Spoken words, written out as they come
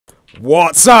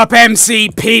What's up, MC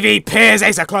PvPers?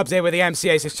 Ace of Clubs here with the MC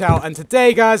Aces channel, and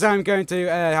today, guys, I'm going to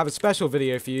have a special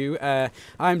video for you.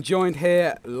 I'm joined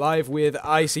here live with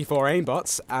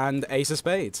IC4Aimbots and Ace of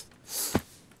Spades.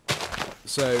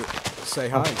 So, say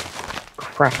hi.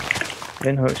 Crap. I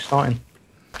didn't know it was starting.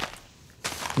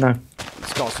 No.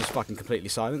 Scott's just fucking completely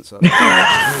silent, so...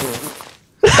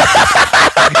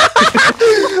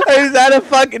 I was out of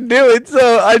fucking do it,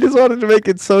 so I just wanted to make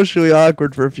it socially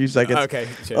awkward for a few seconds. Okay,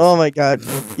 cheers. Oh my god.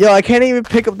 Yo, I can't even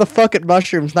pick up the fucking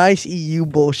mushrooms. Nice EU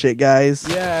bullshit, guys.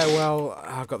 Yeah, well,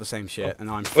 I've got the same shit, and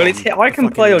I'm Well, it's I can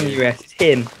play on US. It's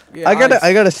him. Yeah,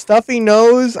 I got a stuffy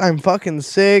nose. I'm fucking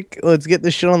sick. Let's get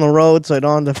this shit on the road so I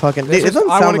don't have to fucking...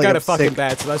 I want to go to fucking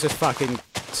bed, so let's just fucking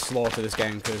slaughter this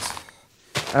game, because...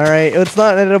 Alright, let's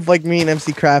not end up like me and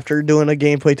MC Crafter doing a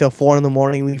gameplay till 4 in the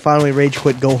morning. We finally rage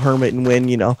quit, go hermit, and win,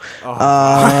 you know.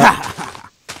 Oh.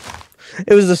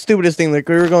 It was the stupidest thing. Like,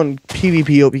 we were going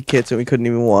PvP OP kits and we couldn't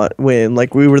even win.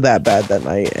 Like, we were that bad that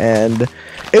night. And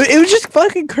it was just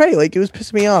fucking crazy. Like, it was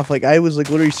pissing me off. Like, I was, like,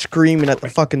 literally screaming at the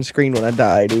fucking screen when I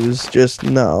died. It was just,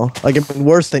 no. Like, it's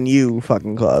worse than you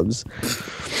fucking clubs.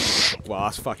 Well,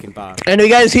 that's fucking bad. And if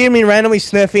you guys hear me randomly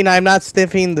sniffing, I'm not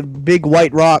sniffing the big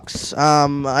white rocks.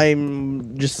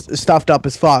 I'm just stuffed up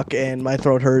as fuck, and my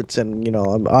throat hurts, and, you know,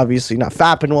 I'm obviously not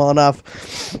fapping well enough.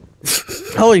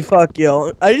 Holy fuck,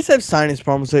 yo. I just have sinus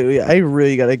problems lately. I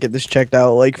really gotta get this checked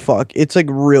out. Like, fuck. It's, like,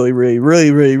 really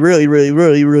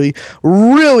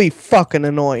fucking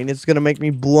annoying. It's gonna make me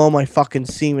blow my fucking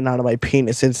semen out of my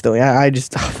penis instantly. I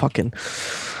just, fucking...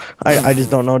 I just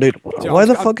don't know, dude. Why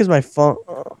the fuck is my phone...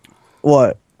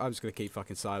 What? I'm just gonna keep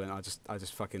fucking silent. I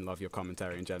just fucking love your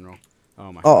commentary in general.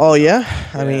 Oh my. Oh yeah?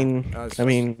 Yeah. I mean,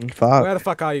 fuck. Where the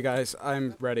fuck are you guys?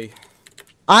 I'm ready.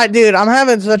 Dude, I'm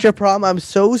having such a problem. I'm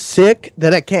so sick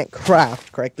that I can't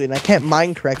craft correctly and I can't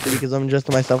mine correctly because I'm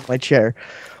adjusting myself in my chair.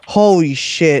 Holy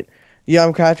shit. Yeah,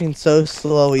 I'm crafting so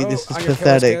slowly. This is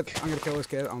pathetic. I'm gonna kill this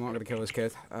kid. I'm not gonna kill this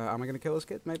kid. Am I gonna kill this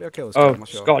kid? Maybe I'll kill this kid. I'm not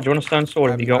sure. Scott, do you want a stone sword?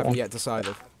 Have you got one? I haven't yet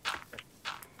decided.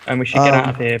 And we should get out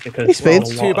of here because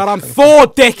it's too bad I'm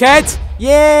 4, dickhead!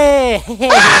 Yeah!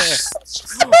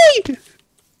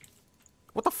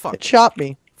 What the fuck? It chopped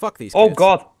me. Fuck these kids. Oh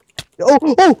god.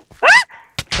 Oh!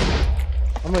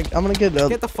 I'm gonna get a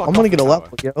level,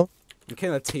 yo. I'm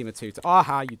killing a team of 2.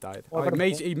 Aha, you died.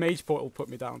 Mage portal put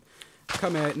me down.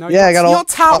 Come here. No, yeah, I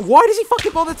got Why does he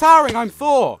fucking bother towering? I'm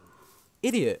 4.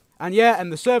 Idiot. And yeah,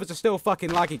 and the servers are still fucking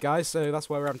laggy, guys, so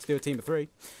that's why we're having to do a team of 3.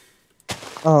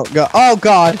 Oh god! Oh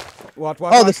god! What?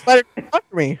 Oh, the spider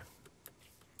after me.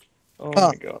 Oh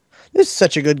my god! This is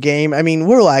such a good game. I mean,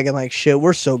 we're lagging like shit.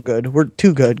 We're so good. We're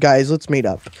too good, guys. Let's meet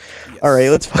up. Yes. All right,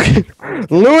 let's fucking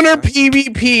lunar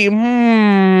PvP.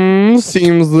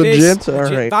 Seems legit. All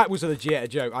right. That was a legit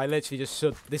joke. I literally just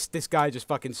stood. This guy just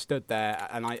fucking stood there,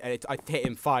 and I hit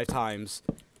him 5 times.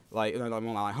 Like, no,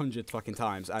 more like 100 fucking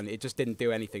times, and it just didn't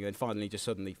do anything, and finally just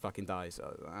suddenly fucking dies.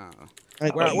 So,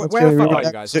 where the fuck are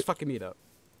you guys? Let's fucking meet up.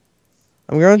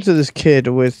 I'm going to this kid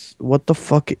with, what the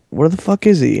fuck, where the fuck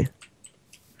is he?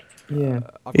 Yeah.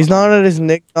 He's not at his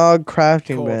Nick Dog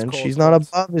crafting bench. He's not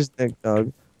above his Nick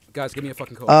Dog. Guys, give me a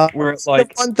fucking call. We're at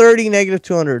like 130, negative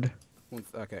 200.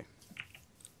 Okay.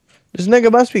 This nigga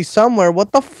must be somewhere.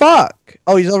 What the fuck?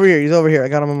 Oh, he's over here. He's over here. I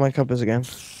got him on my compass again.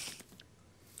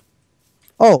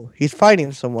 Oh, he's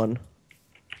fighting someone.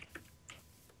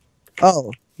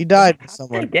 Oh, he died with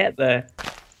someone. How did I get there?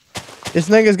 This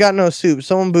nigga's got no soup.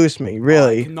 Someone boost me,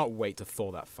 really. I cannot wait to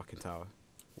thaw that fucking tower.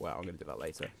 Well, I'm gonna do that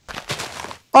later.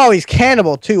 Oh, he's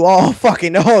cannibal too. Oh,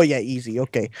 fucking. Oh, yeah, easy.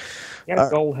 Okay. He had a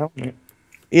gold helmet.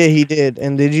 Yeah, he did.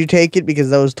 And did you take it? Because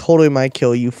that was totally my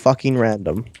kill, you fucking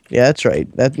random. Yeah, that's right.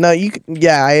 No, you.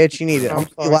 Yeah, I actually need it. I'm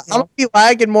gonna be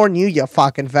lagging more than you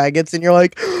fucking faggots. And you're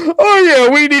like, oh yeah,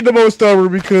 we need the most armor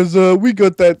because we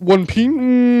got that 1 P.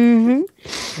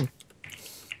 Mm-hmm.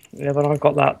 Yeah, but I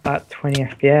got that 20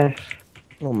 FPS.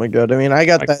 Oh my god! I mean, I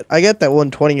got that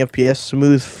 120 FPS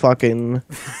smooth fucking.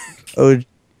 Oh,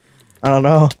 I don't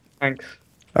know. Thanks.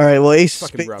 All right, well, Ace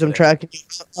Spades,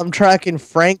 I'm tracking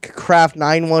Frank Craft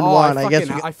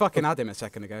 911. I fucking had him a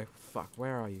second ago. Fuck,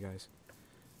 where are you guys?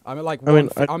 I'm at like I'm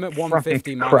at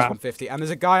 150 minus 150, and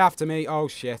there's a guy after me. Oh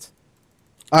shit!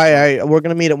 All right, we're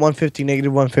gonna meet at 150,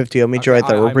 negative 150. I'll meet you right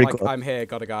there. We're pretty close. I'm here.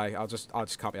 Got a guy. I'll just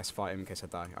can't be asked to fight him in case I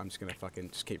die. I'm just gonna fucking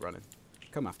keep running.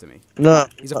 Come after me. No,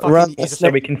 he's a fucking. So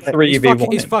we can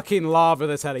 3v1 He's fucking lava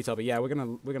the Teletubby. Yeah, we're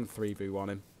gonna 3v1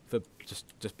 him. For just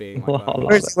being like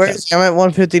that. Where is he? I'm at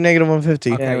 150, negative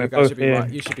 150. Okay, yeah, you guys should be right.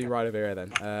 You should be right over here then.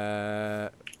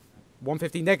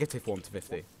 150, negative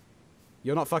 150.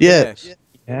 You're not fucking here.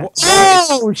 Yeah.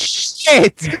 Oh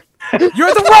shit! You're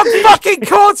at the wrong fucking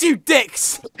chords, you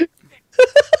dicks!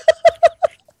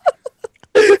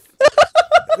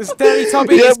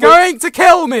 Teletubby Yeah, is going to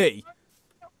kill me!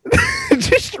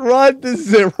 Just run to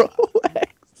 0x.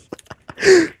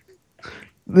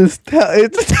 It's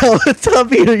a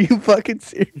Teletubby, are you fucking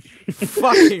serious?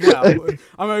 Fucking hell.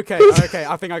 I'm okay,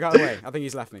 I think I got away. I think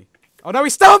he's left me. Oh no,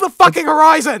 he's still on the fucking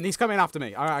horizon! He's coming after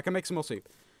me. Alright, I can make some more soup.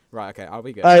 Right, okay, I'll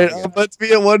be good. Alright, let's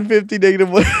be at 150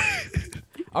 -1.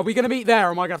 Are we gonna meet there,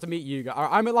 or am I gonna have to meet you guys?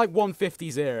 I'm at like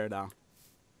 150 now.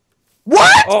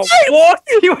 What? Oh, what?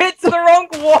 You hit to the wrong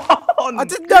one! I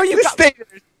didn't know you Just got...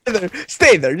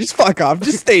 stay there. Just fuck off.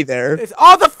 Just stay there.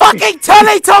 Oh, the fucking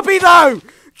Teletubby, though!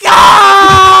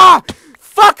 Ah!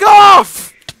 Fuck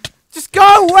off! Just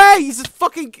go away! He's a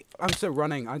fucking... I'm so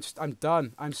running. I'm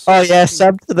done. I'm so... Oh yeah,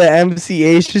 sub to the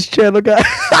MCH's channel, guys.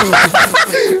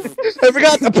 I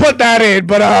forgot to put that in,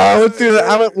 but let's do that.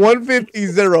 I'm at 150.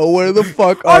 Where the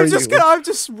fuck are you? I'm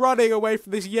just running away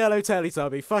from this yellow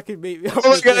Teletubby. Fucking meet me up. Oh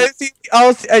my god,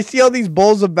 I see all these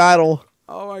bowls of battle.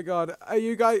 Oh my god. Are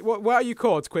you guys... Where are you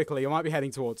caught? Quickly, I might be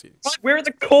heading towards you. We're at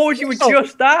the cause you were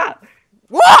just at!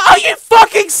 What? Are you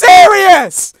fucking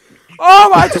serious?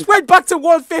 Oh, I just went back to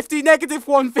 150, negative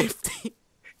 150.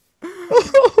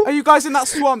 Are you guys in that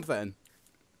swamp then?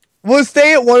 We'll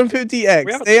stay at 150x.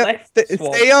 We haven't Stay, left the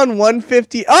swamp. stay on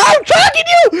 150. Oh, I'm tracking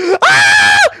you!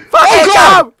 Ah! Fucking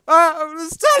God! come!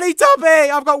 It's Teletubby!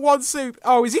 I've got one soup.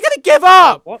 Oh, is he gonna give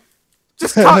up? What?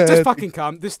 Just come, just fucking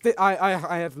come.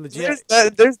 I have legit.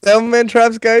 There's Devilman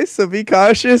traps, guys, so be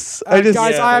cautious. Guys, Yeah,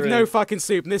 I have there no is. fucking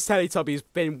soup, and this Teletubby's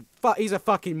been... He's a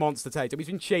fucking monster Teletubby. He's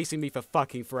been chasing me for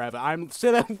fucking forever. I'm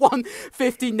still at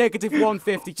 150, negative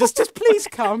 150. Just please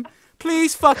come.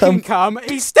 Please fucking come.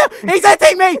 He's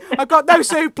hitting me! I've got no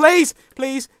soup. Please.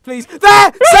 There!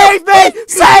 Save me!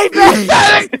 Save me!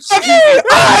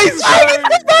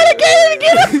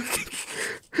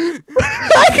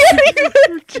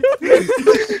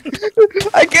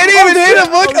 I can't even hit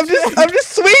him. Look, I'm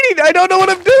just swinging. I don't know what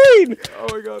I'm doing. Oh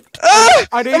my god.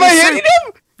 Am need I a hitting soup.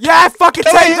 him? Yeah, fucking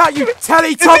Am I take that, you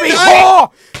Teletubby Is he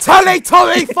whore!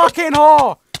 Teletubby fucking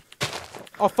whore!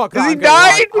 Oh fuck that. Is he I'm gonna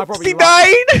lie. dying? I Is probably he lied.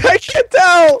 dying? I can't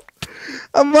tell.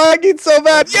 I'm lagging so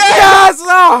bad. Yeah. Yes!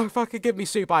 Oh, fucking give me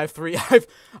soup. I have 3.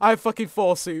 I have fucking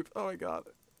 4 soup. Oh my god.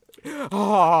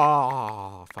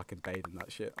 Oh, fucking bathing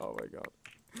that shit. Oh my god.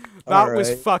 That was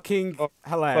Alright. fucking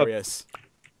hilarious.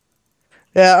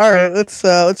 Yeah, alright, let's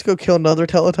go kill another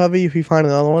Teletubby if we find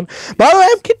another one. By the way,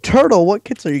 I'm Kid Turtle. What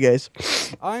kits are you guys?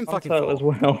 I'm fucking Turtle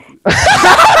full. as well.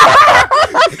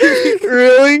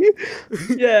 Really?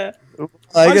 Yeah.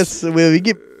 I guess we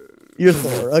get you're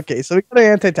Thor. Okay, so we got an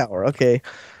anti-tower. Okay.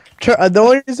 The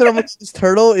only reason I'm gonna use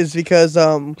Turtle is because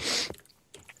oh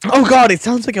god, it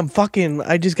sounds like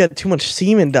I just got too much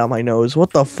semen down my nose.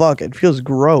 What the fuck? It feels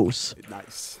gross.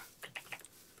 Nice.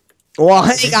 Well,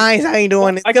 hey guys, how you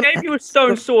doing? It's I gonna- gave you a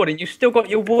stone sword and you still got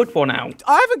your wood one out.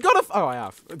 I haven't got a... Oh, I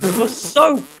have. You're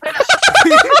so...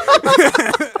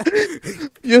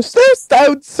 You're so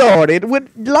stone sorted.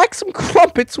 Would like some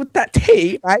crumpets with that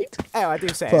tea, right? Oh, I do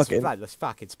say Fucking. it's bloodless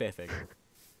fucking spiffing.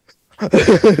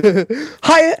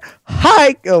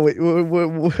 Hi. Oh wait,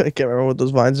 I can't remember what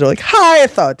those vines are like. Hi,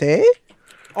 authority.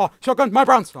 Oh, shotgun, my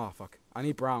browns. Oh, fuck. I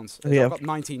need browns. Yeah. I've got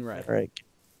 19 red. All right.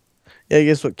 Yeah,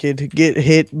 guess what, kid? Get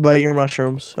hit by your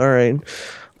mushrooms. All right.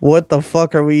 What the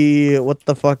fuck are we? What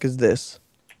the fuck is this?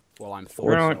 Well, I'm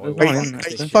We're Thor. on- So we're I on won't this mess Are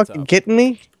this you shit fucking up. kidding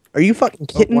me? Are you fucking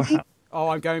kidding me? wow. Oh,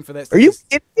 I'm going for this. Are you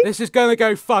kidding me? This is gonna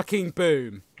go fucking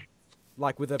boom.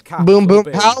 Like with a cap. Boom, boom,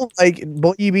 how? Like,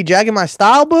 you be jagging my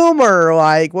style boom, or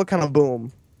like, what kind of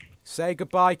boom? Say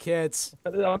goodbye, kids.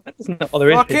 That doesn't bother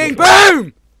him. Fucking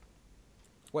boom!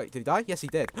 Wait, did he die? Yes, he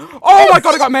did. Oh my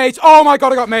god, I got mage! Oh my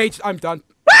god, I got mage! I'm done.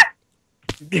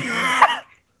 Oh,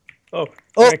 Oh.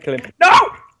 I'm gonna kill him. No!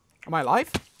 Am I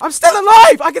alive? I'm still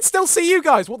alive! I can still see you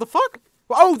guys. What the fuck?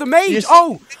 Oh, the mage! You're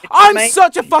Oh! I'm mage.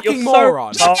 such a fucking You're so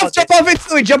moron. dumb. Just jump off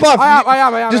instantly. Jump off. I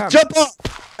am. Just jump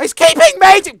off. He's keeping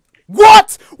mage!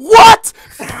 What? What?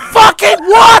 Fucking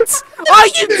what? Are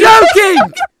you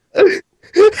joking?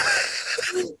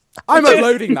 I'm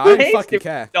uploading that. I don't fucking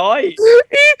care. Die. He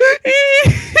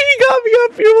got me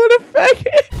up here. What a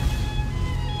faggot.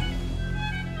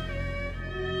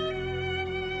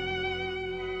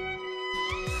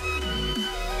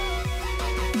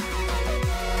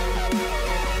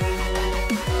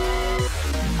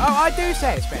 Oh, I do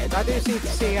say it's weird. I do seem to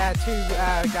see two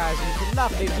guys in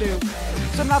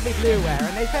some lovely blue wear,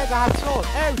 and they appear to have swords.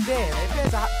 Oh dear, they appear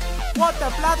to have... What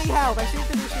the bloody hell? They seem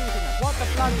to be shooting us. What the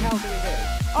bloody hell do we do?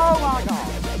 Oh my god.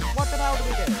 What the hell do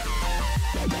we do?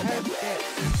 Oh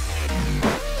shit.